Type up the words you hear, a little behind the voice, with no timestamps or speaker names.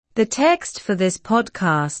The text for this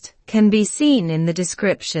podcast can be seen in the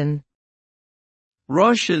description.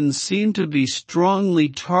 Russians seem to be strongly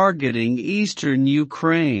targeting eastern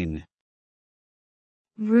Ukraine.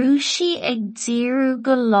 Rúsí ag díriú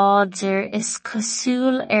go láidir is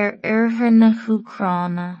cosúil uirthi na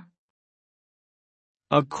Ucráine.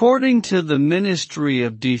 According to the Ministry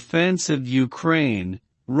of Defense of Ukraine,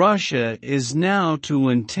 Russia is now to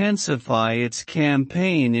intensify its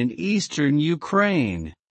campaign in eastern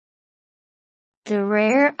Ukraine. De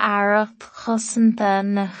réir aireacht chosainte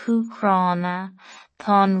na Ucráine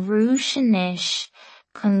tá Rúis anois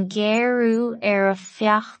chun géarú a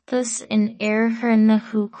feachtas in uirthi na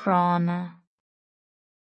Ucráine.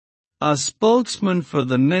 A spokesman for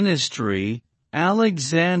the ministry,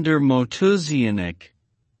 Alexander Motuzianik,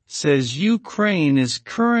 says Ukraine is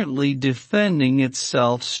currently defending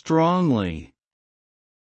itself strongly.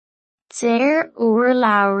 Deir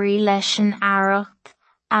urlabhraí leis an aireacht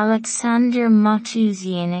Alexander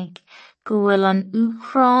Motuzianik go bhfuil an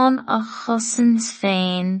Ucráin a chosint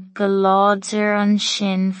féin go láidir an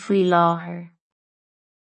sin faoi láthair.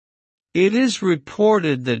 It is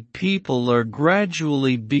reported that people are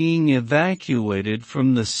gradually being evacuated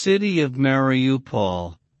from the city of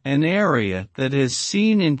Mariupol, an area that has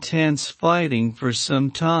seen intense fighting for some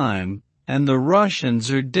time, and the Russians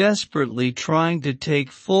are desperately trying to take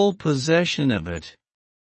full possession of it.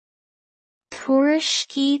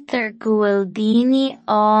 Tuairiscítear go bhfuil daoine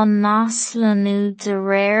á naslanú de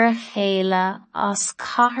réir a chéile as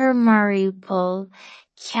cathair Mariupol,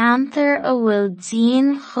 ceantar a bhfuil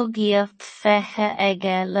dian chogaíocht feithe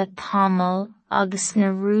aige le tamall agus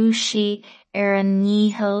na Rúisí an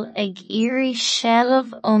níothal ag iarraidh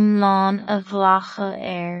seileadh iomlán a ghlacha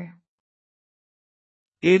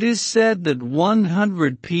It is said that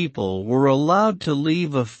 100 people were allowed to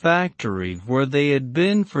leave a factory where they had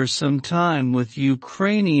been for some time with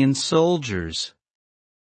Ukrainian soldiers.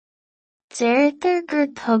 Deirtear gur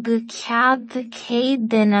tugadh 100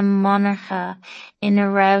 duine monarcha ina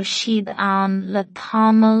raibh siad ann le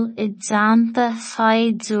tamall I dteannta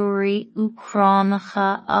chaidhdeoirí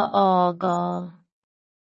Ucráinacha a fhágáil.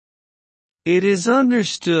 It is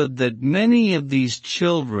understood that many of these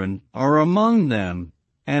children are among them,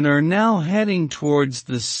 and are now heading towards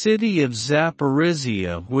the city of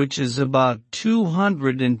Zaporizhia, which is about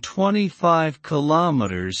 225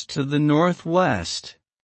 kilometers to the northwest.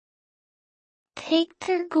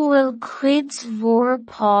 Teigtear go bhfuil cuid mhór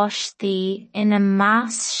páistí ina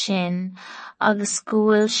meas sin agus go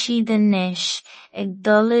bhfuil siad anois ag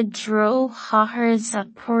dul I dtreo chathair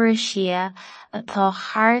Zaporizhia atá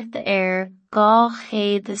thart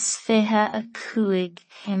 225 km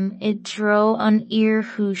I dtreo an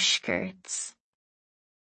oirthuaisceart.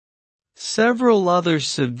 Several other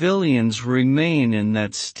civilians remain in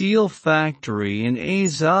that steel factory in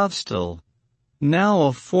Azovstal, now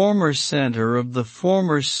a former center of the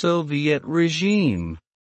former Soviet regime.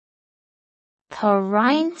 Tá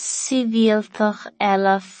roinnt civíoltach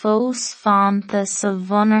eile fós fanta sa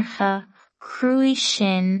bhunarcha cruaigh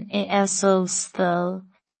sin I Azovstal,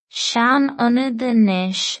 sean ionad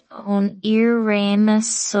anois ón iarréimeas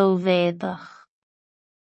Sóivéadach.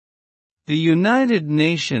 The United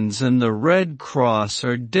Nations and the Red Cross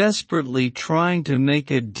are desperately trying to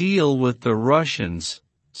make a deal with the Russians,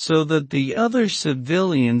 so that the other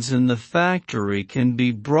civilians in the factory can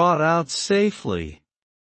be brought out safely.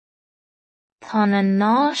 Tá na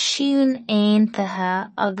Náisiún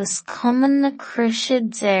Aontaithe agus Cumann na Crise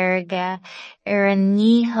Déarga an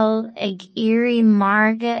níothal ag iarraidh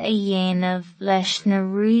marga a dhéanamh leis na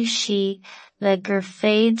Rúisí le gur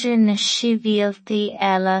féidir na sibhialtaí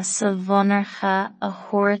eile sa bhunarcha a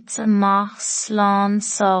thabhairt amach slán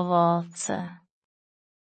sábháilte.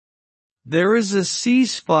 There is a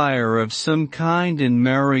ceasefire of some kind in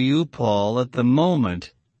Mariupol at the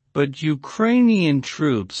moment, but Ukrainian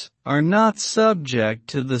troops are not subject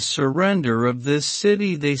to the surrender of this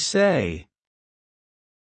city, they say.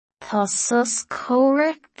 Tá sus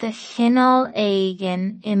comhrac de chinál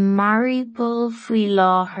éigin I Mariupol faoi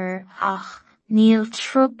láthair ach níl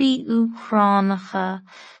trúpaí Ucráinacha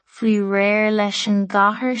faoi réir leis an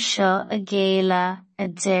gcathair seo a géile a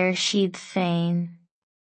deir siad féin.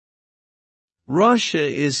 Russia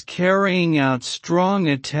is carrying out strong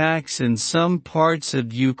attacks in some parts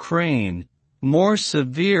of Ukraine, more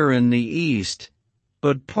severe in the east,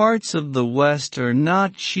 but parts of the west are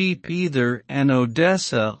not cheap either, and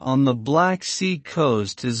Odessa on the Black Sea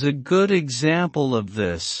coast is a good example of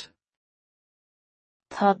this.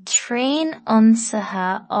 Tá train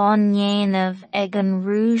ionsaithe á ndéanamh ag an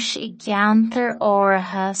Rúis I gceantar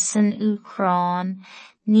áirithe san Ucráin,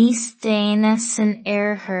 níos déine san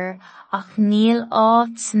iarthar ach níl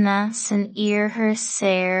áiteanna san iarthar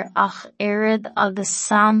saor ach oiread agus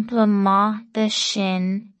sampla maith de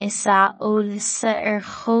sin is ea ódasa ar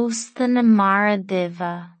chósta na mara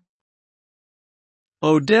d'imhe.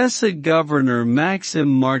 Odessa Governor Maxim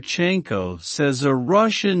Marchenko says a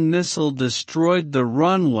Russian missile destroyed the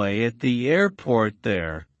runway at the airport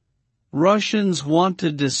there. Russians want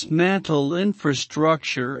to dismantle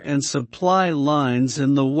infrastructure and supply lines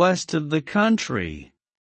in the west of the country.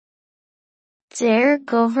 Deir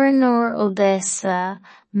Governor Odessa,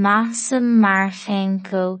 Maxim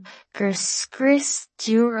Marchenko, gur scrios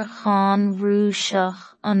dúrachán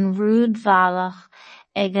Rúiseach an Rúd Bhealach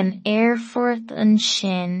ag an airport an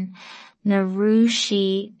sin, na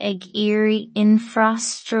Rúisí ag iarraidh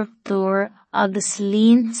infrastruchtúr agus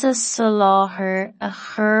líonta sa láthair a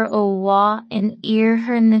chur ó bhaith in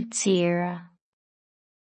iarthar na tíre.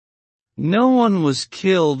 No one was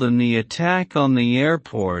killed in the attack on the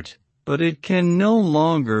airport, but it can no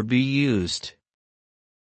longer be used.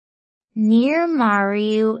 Níor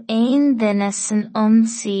maraíodh aon duine san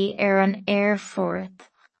ionsaí ar an airport,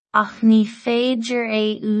 ach ní féidir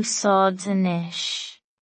é úsáid anois.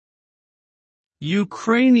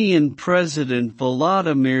 Ukrainian President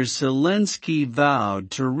Volodymyr Zelensky vowed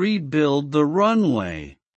to rebuild the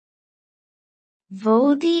runway.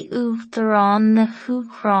 Vódí Uachtarán na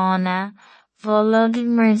Ucráine,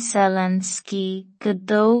 Volodymyr Zelensky, go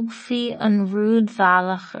dtógfaí an Rúd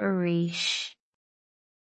Bhealach arís.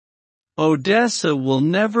 Odessa will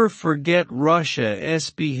never forget Russia's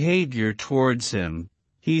behavior towards him,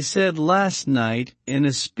 he said last night in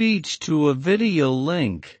a speech to a video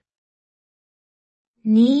link.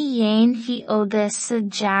 Ní dhéanfaí Odessa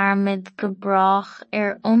dearmid go brach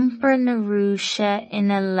ar iompar na Rúise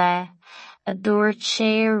ina leith, a dúirt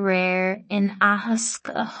sé a réir in athasc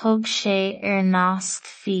a thug sé ar nasc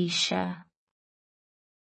físe.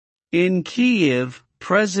 In Kyiv,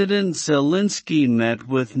 President Zelensky met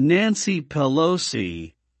with Nancy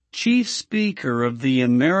Pelosi, Chief Speaker of the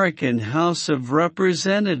American House of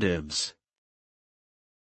Representatives.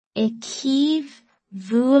 I Kyiv,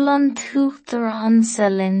 bhuail an tUachtarán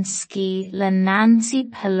Zelensky le Nancy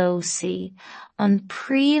Pelosi, an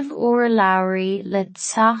príomh-urlabhraí le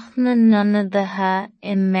teach na nionadaithe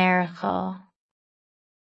i Meiriceá.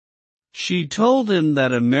 She told him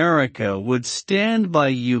that America would stand by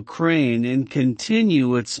Ukraine and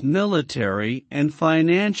continue its military and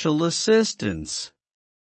financial assistance.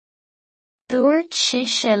 Dúirt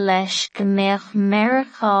sé leis go mbeadh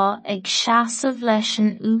Meiriceá ag seasamh leis an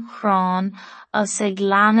Ucráin as ag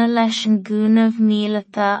leanadh leis an gúnamh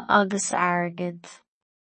míleata agus airgid.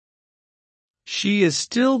 She is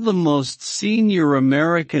still the most senior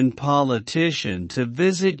American politician to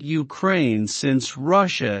visit Ukraine since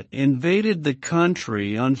Russia invaded the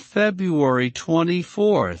country on February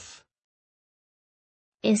 24th.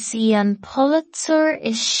 Is í an Pulitzer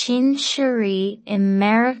is sin siúrí i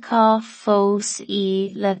Meiriceá fós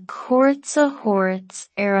í le cuairt a thabhairt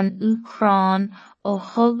ar an Ucráin ó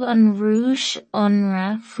thug an Rúis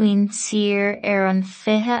ionradh faoin tír ar an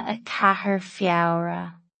 24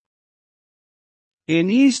 feabhra.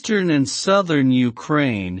 In eastern and southern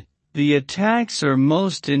Ukraine, the attacks are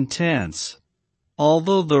most intense,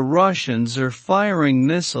 although the Russians are firing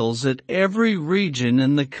missiles at every region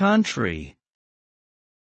in the country.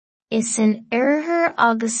 Is in iarthar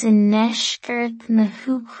agus in neisceart na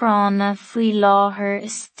Ucráine faoi láthair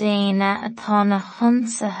is déine atá na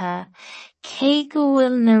hionsathe, cé go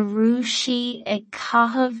bhfuil na Rúisí ag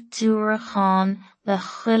caitheamh dúrachán le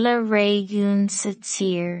chuile réigiún sa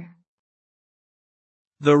tír.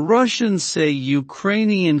 The Russians say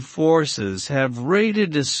Ukrainian forces have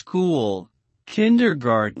raided a school,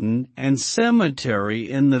 kindergarten and cemetery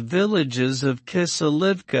in the villages of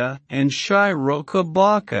Kiselivka and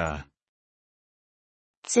Shirokobaka.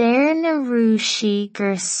 Deir na Rúisí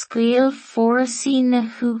gur scaoil fórsaí na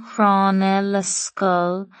Ucráine le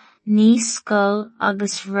scoil, níoscoil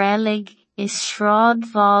agus reilig is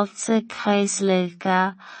sráidbhálta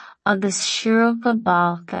Kiselivka agus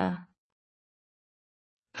Shirokobaka.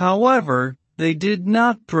 However, they did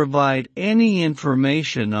not provide any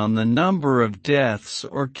information on the number of deaths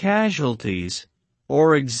or casualties,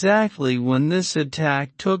 or exactly when this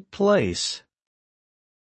attack took place.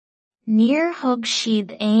 Níor thug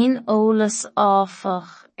siad aon eolas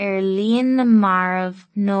áfach ar líon na marbh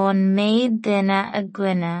nó an méid duine a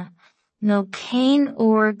gcoinne, nó cén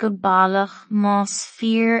uair go ballach más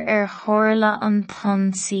fíor ar chorla an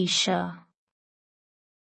tionsaí seo.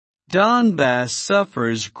 Donbass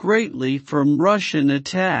suffers greatly from Russian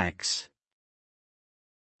attacks.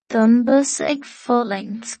 Dunbus ag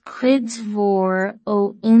fulaingt cuid mhór ó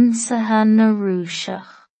ionsaithe na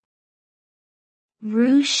Rúiseach.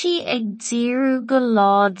 Rúisí ag díriú go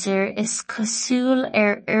láidir is cosúil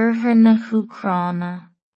oirthear na hUcráine.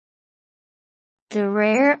 De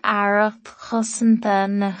réir aireacht chosainte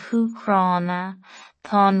na hUcráine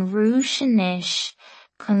tá an rúis anois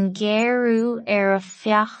chun géiriú ar a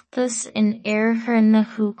feachtas in oirthear na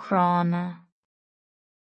hUcráine.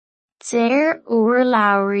 Deir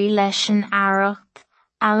urlabhraí leis an aireacht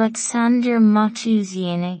Alexander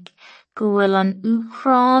Matuzianik go bhfuil an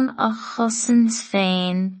Ucrán a chosint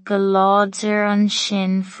féin go láidir an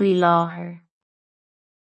sin faoi láthair.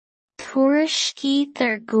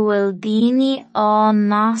 Tuairiscítear go bhfuil daoine á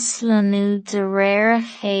naslanú de réir a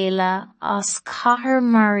chéile as cathair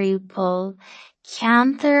Mariupol,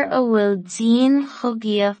 ceantar a bhfuil dian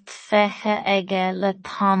chogaíocht feithe aige le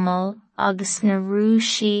tamaill agus na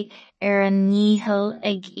Rúisí ar an ngníthall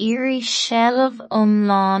ag iarraidh seileadh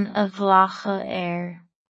iomlán a ghlacadh air.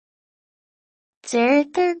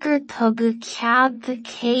 Deirtear gur tugadh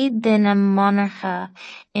 100 duine monarcha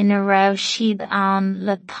ina raibh siad ann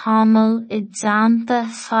le tamaill i dteannta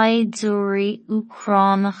chaidhdeoirí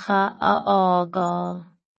Ucránacha a fhágáil.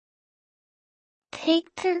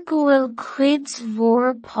 Teigtear go bhfuil cuid mhór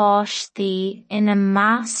páistí ina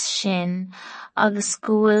meas sin agus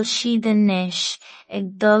go bhfuil siad anois ag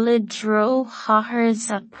dul i dtreo chathair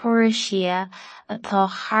Zaporizhzhia atá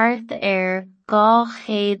thart ar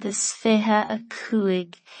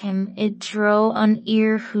 225 cim i dtreo an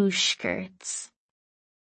fhíor-thuaisceart.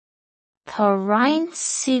 Tá roinnt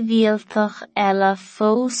sibhialtach eile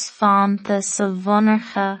fós fanta sa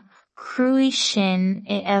bhunarcha cruaigh sin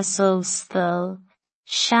i Azovstal,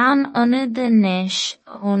 sean ionad anois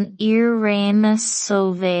ón fhíor-réimeas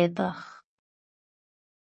Sóivéadach.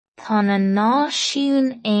 Tá na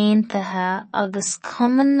Náisiún Aontaithe agus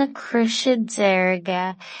Cumann na Crise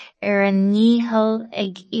Deirge ar an ngníthall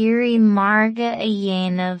ag iarraidh margadh a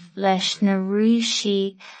dhéanamh leis na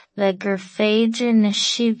Rúisí le gur féidir na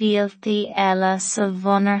sibhialtaí eile sa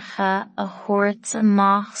bhunarcha a thabhairt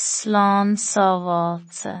amach slán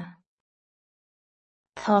sábháilte.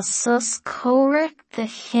 Tá sus comhrac de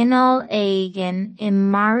chineál éigin i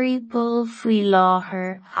Mariupol faoi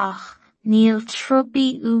láthair ach níl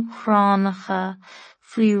trúpaí Ucránacha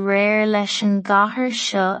faoi réir leis an gcathair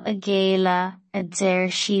seo a ghéile a deir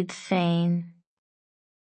siad féin.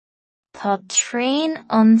 Tá tréim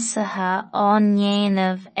ionsaithe á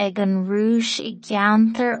ndéanamh ag an Rúis i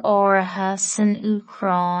gceantar áirithe san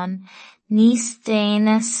Ucrán, níos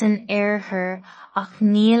déine san oirthear ach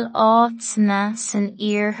níl áiteanna san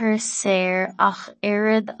oirthear saor ach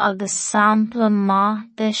oiread agus sampla maith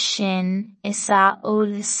de sin is ea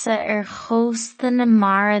eolasa ar chósta na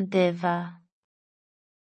Mara Diva.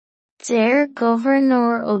 Deir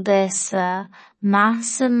Governor Odessa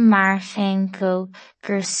Maxim Marchenko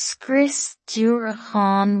gur scrios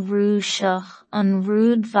dúrachán Rúiseach an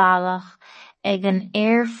Rúd Bhealach ag an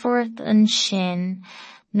aerfort an sin,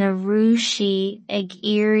 na Rúisí ag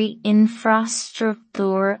iarraidh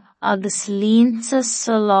infrastruchtúr agus líonta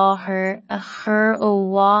sa láthair a chur ó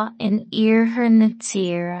bhaith in oirthear na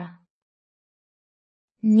tíre.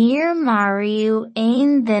 Níor maraíodh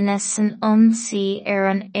aon duine san ionsaí ar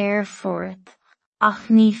an aerfort, ach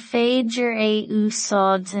ní féidir é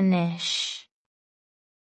úsáid anois.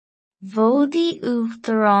 Vódaí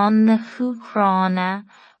Uachtarán na hUcráine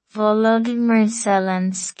Volodymyr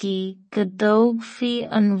Zelensky go dóg faoi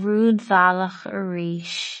an Rúd Bhealach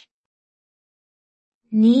arís.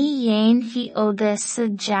 Ní dhéanfaí Odessa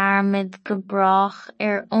dearmid go brach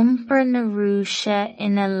ar iompar na Rúise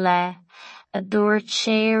ina leith, a dúirt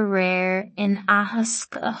sé a réir in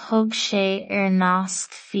athasc a thug sé ar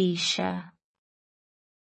nasc físe.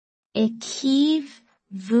 I Kyiv,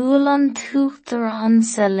 bhuail an t-Uachtarán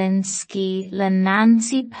Zelensky le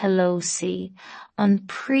Nancy Pelosi, an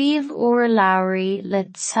príomh-urlabhraí le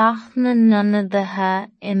teach na nionadaithe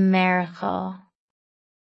i Meiriceá.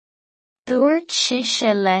 Dúirt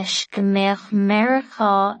sé leis go mbeadh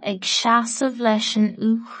Meiriceá ag seasamh leis an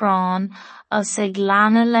Ucrán as ag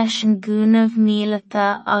leanadh leis an gcúnamh míleata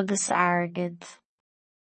agus airgid.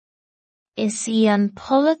 Is í an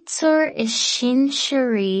Pulitzer is sin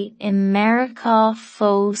siúrí i Meiriceá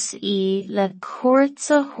fós í le cuairt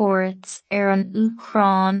a thabhairt ar an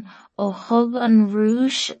Ucrán ó thug an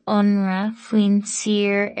Rúis ionradh faoin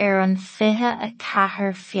tír ar an 24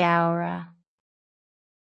 feabhra.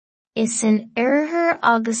 Is in oirthear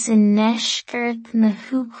agus in neisceart na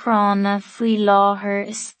hUcráine faoi láthair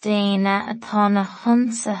is déine atá na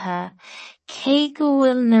hionsathe, cé go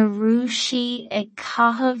bhfuil na rúisí ag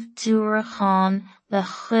caitheamh dúrachán le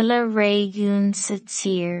chuile réigiún sa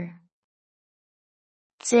tír.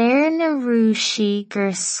 Deir na rúisí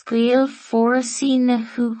gur scaoil fórsaí na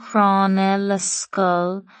Úcráine le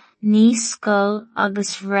scoil, ní scoil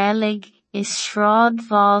agus reilig is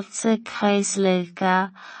sráidbhailte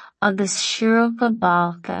caithfilge agus siúrapa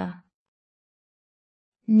bálca.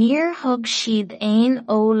 Níor thug siad aon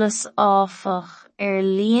eolas áfach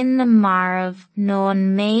líon na marbh nó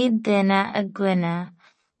an méid duine a gcoinne,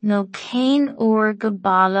 nó cén uair go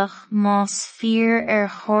bailach más fíor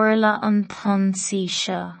chomhairle an t-ionsaí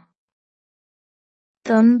seo.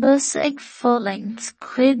 Donbas ag folingt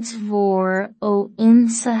cuid mhór ó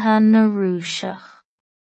ionsaithe na rúiseach.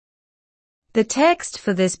 The text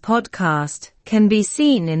for this podcast can be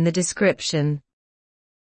seen in the description.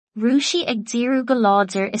 Rúisí ag díriú go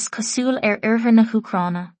láidir is cosúil uirthir na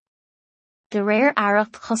Úcráine. De réir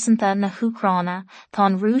aireacht chosanta na Úcráine tá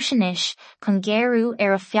an rúis anois chun géiriú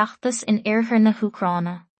a feachtas in uirthir na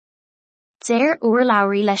Úcráine. Deir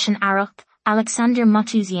urlabhraí leis an aireacht Alexander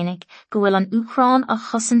Matuzianik go bhfuil an Úcrán a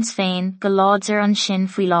chosint féin go láidir an sin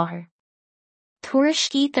faoi láthair.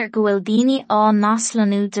 Tuairiscítear go bhfuil daoine á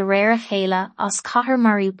naslanú de réir a chéile as cathair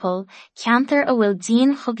Mariupol, ceantar a bhfuil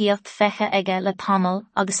dian chogaíocht feithe aige le tamil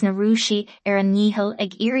agus na rúisí an níthil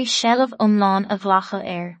ag iarraidh seilbh iomlán a bhlacha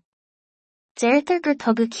air. Deirtear gur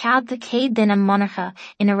tugadh cead de 100 duine monarcha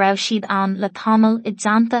ina raibh siad ann le tamil i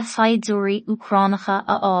dteannta faighdeoirí Ucránacha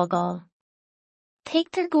a fhágáil.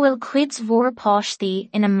 Teigtear go bhfuil cuid mhór páistí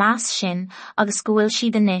ina meas sin agus go bhfuil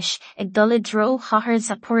siad anois ag dul I dro chathair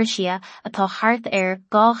Zaporizhzhia atá thart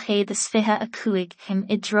 225 chim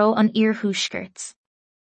I dro an iarthuaisceart.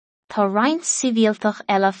 Tá roinnt sibhialtach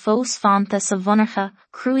eile fós fanta sa bhonarcha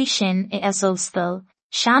cruaigh sin I Azovstal,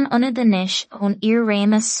 sean ionad anois ón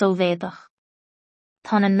iarréimeas Sóivéadach.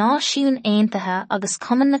 Tá na náisiún aontaithe agus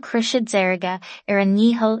cumann na crise deirge an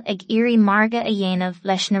níthil ag iarraidh marga a dhéanamh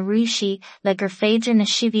leis na rúisí le gur féidir na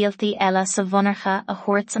sibhialtaí eile sa bhonarcha a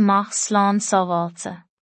thabhairt amach slán sábháilte.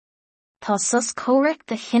 Tá sus comhrac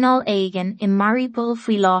de chinál éigean I Mariupol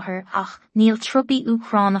faoi láthair ach níl tropaí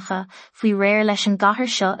Ucránacha faoi réir leis an gcathair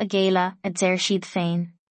seo a ghéile a deir siad féin.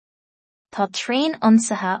 Tá tréin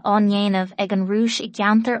ionsaithe á ndéanamh ag an rúis I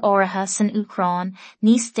gceantar áirithe san Ucrán,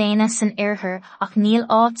 níos déine san iarthar ach níl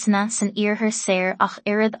áiteanna san iarthar saor ach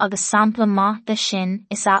irid agus sampla maith de sin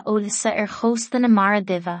is eolasa chósta na mara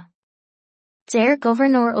diva. Deir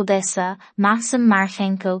Governor Odessa, Maxim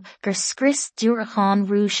Marchenko, gur scris dúrachán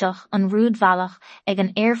rúiseach an rúd bhealach ag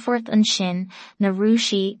an airfort an sin na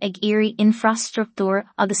rúisí ag iarraidh infrastruchtúr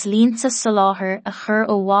agus líonsa sa láthair a chur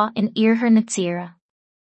ó bhaith in iarthar na tíre.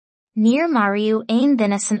 Níor maraíodh aon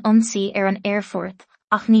duine san ionsaí an airfort,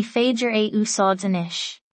 ach ní féidir úsáid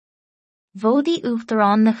anois. Bhódaí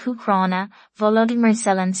uachtarán na Úcráine, Volodymyr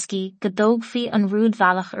Zelensky, go dógfaí an rúd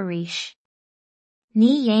bhealach arís.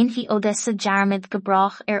 Ní dhéanfaí Odessa dearmid go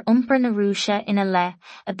brach iompar na rúise ina le,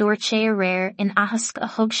 a dúirt sé a réir in athasc a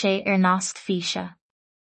thug sé nasc físe.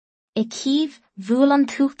 I Kyiv, bhuail an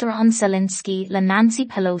tuachtarán Zelensky le Nancy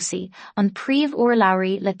Pelosi, an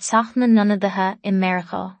príomh-urlabhraí le teach na nionadaithe I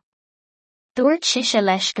Meiriceá. Dúirt siise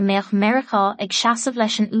leis go mbeadh Meiriceá ag seasamh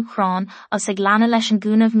leis an Ucrán as ag leanadh leis an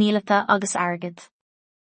gúnamh míleata agus airgid.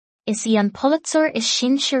 Is í an Pulitzer is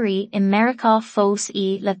sin siúrí I Meiriceá fós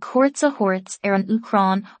í le cuairt a thabhairt an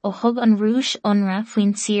Ucrán ó thug an rúis ionra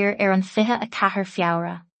faoin tír an 24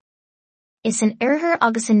 feabhra. Is in uirthir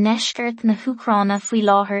agus in neisceart na Úcráine faoi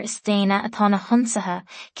láthair is déine atá na hionsathe,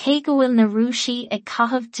 cé go bhfuil na rúisí ag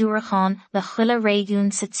caitheamh dúrachán le chuile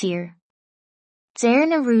réigiún sa tír. Deir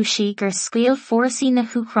na rúisí gur scaoil fórsaí na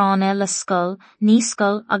Úcráine le scoil, ní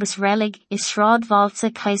scoil agus reilig is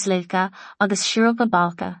sráidbhailte caithfilge agus siúrapa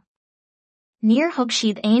bálca. Níor thug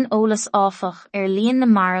siad aon eolas áfach líon na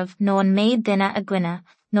marbh nó an méid duine a gcoinne,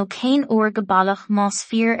 nó cén uair go bailach más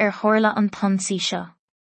fíor chomhairle an t-ionsaí seo.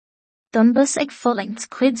 Donbas ag folingt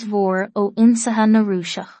cuid mhór ó ionsaithe na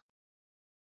rúiseach.